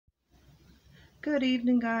Good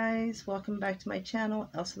evening, guys. Welcome back to my channel.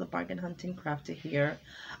 Elsa the Bargain Hunting Crafter here.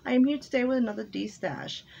 I am here today with another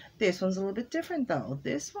D-Stash. This one's a little bit different though.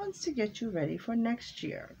 This one's to get you ready for next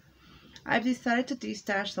year. I've decided to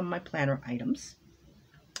D-Stash some of my planner items,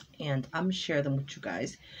 and I'm gonna share them with you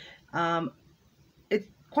guys. It's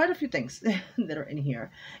quite a few things that are in here,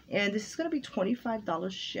 and this is going to be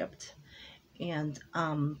 $25 shipped, and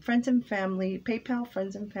friends and family, PayPal,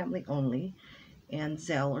 friends and family only, and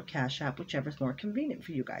Zelle or Cashapp, whichever is more convenient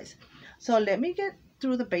for you guys. So let me get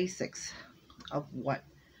through the basics of what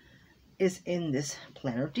is in this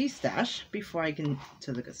planner D-Stash before I get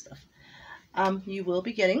into the good stuff. You will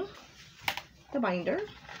be getting the binder,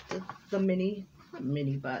 the mini, not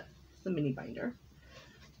mini, but the mini binder,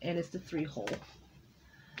 and it's the 3-hole.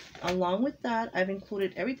 Along with that, I've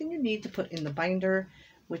included everything you need to put in the binder,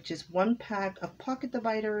 which is 1 pack of pocket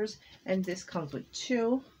dividers, and this comes with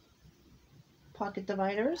 2 pocket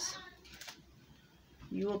dividers.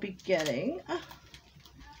 You will be getting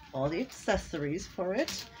all the accessories for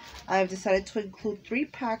it. I've decided to include 3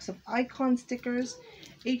 packs of icon stickers.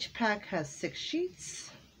 Each pack has 6 sheets,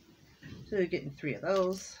 so you're getting 3 of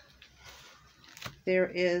those. There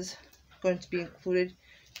is going to be included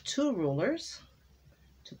 2 rulers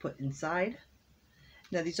to put inside.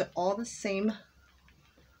 Now these are all the same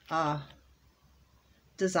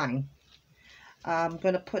design. I'm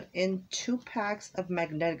going to put in 2 packs of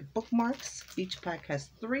magnetic bookmarks. Each pack has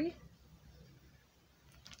 3.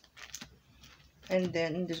 And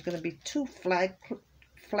then there's going to be 2 flag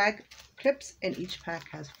clips, and each pack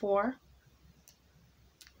has 4.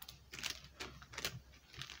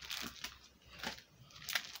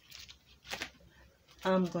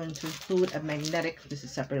 I'm going to include a magnetic, this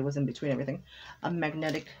is separate, it was in between everything, a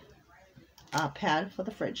magnetic pad for the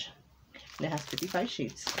fridge. And it has 55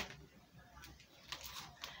 sheets.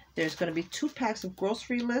 There's going to be 2 packs of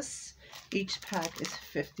grocery lists. Each pack is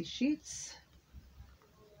 50 sheets.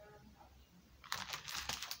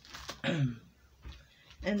 And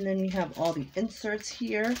then you have all the inserts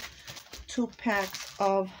here. 2 packs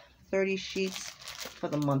of 30 sheets for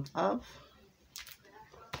the month of.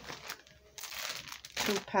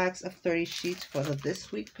 2 packs of 30 sheets for the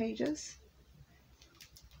this week pages.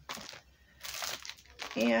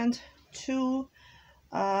 And 2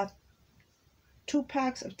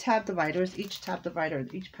 packs of tab dividers. Each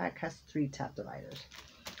pack has 3 tab dividers.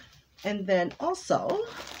 And then also,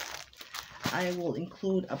 I will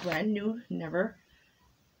include a brand new, never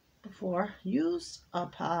before used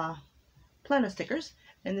planner stickers.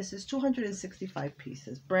 And this is 265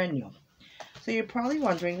 pieces, brand new. So you're probably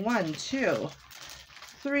wondering, 1, 2,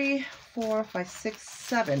 3, 4, 5, 6,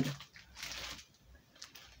 7,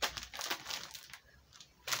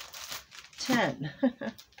 10.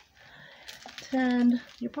 10,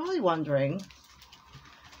 you're probably wondering,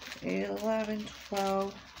 11,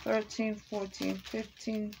 12, 13, 14,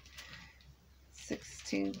 15,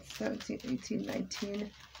 16, 17, 18, 19.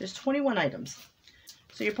 There's 21 items.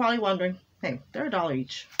 So you're probably wondering, hey, they're $1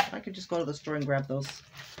 each. I could just go to the store and grab those.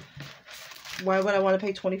 Why would I want to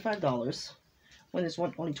pay $25 when there's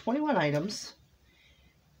only 21 items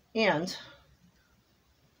and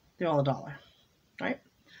they're all $1, right?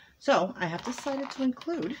 So I have decided to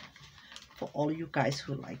include, for all of you guys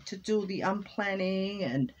who like to do the planning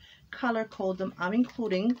and color code them, I'm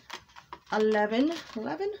including 11,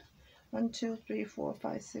 1, 2, 3, 4,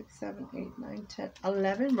 5, 6, 7, 8, 9, 10,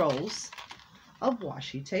 11 rolls of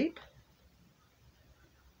washi tape,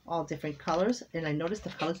 all different colors. And I noticed the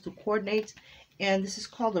colors do coordinate, and this is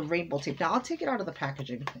called the rainbow tape. Now I'll take it out of the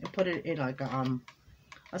packaging and put it in like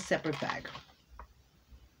a separate bag.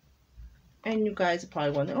 And you guys are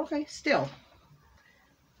probably wondering, okay, still,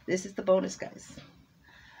 this is the bonus, guys.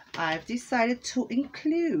 I've decided to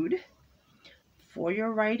include, for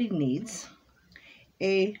your writing needs,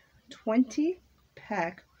 a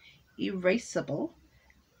 20-pack erasable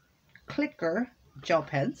clicker gel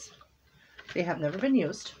pens. They have never been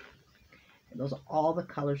used. And those are all the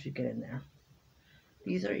colors you get in there.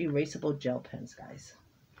 These are erasable gel pens, guys.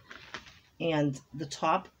 And the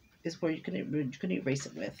top is where you can erase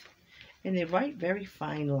it with. And they write very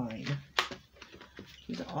fine line.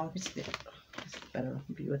 These are all, it's better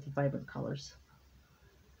view with the vibrant colors.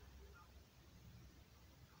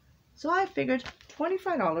 So I figured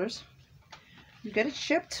 $25, you get it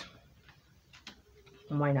shipped,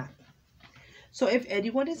 why not? So if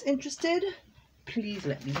anyone is interested, please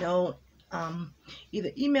let me know.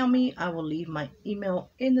 Either email me, I will leave my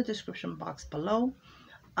email in the description box below.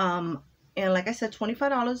 And like I said,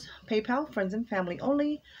 $25, PayPal, friends and family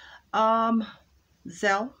only.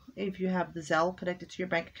 Zelle, if you have the Zelle connected to your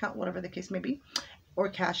bank account, whatever the case may be, or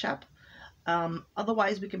Cash App.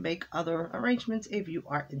 Otherwise, we can make other arrangements if you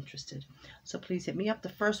are interested. So please hit me up. The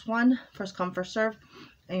first one, first come, first serve.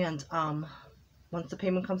 And once the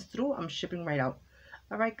payment comes through, I'm shipping right out.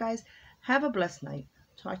 All right, guys, have a blessed night.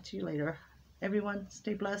 Talk to you later. Everyone,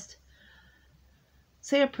 stay blessed.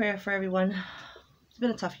 Say a prayer for everyone. It's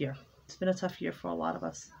been a tough year. It's been a tough year for a lot of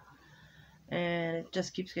us. And it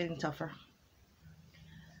just keeps getting tougher.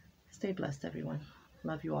 Stay blessed, everyone.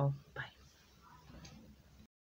 Love you all. Bye.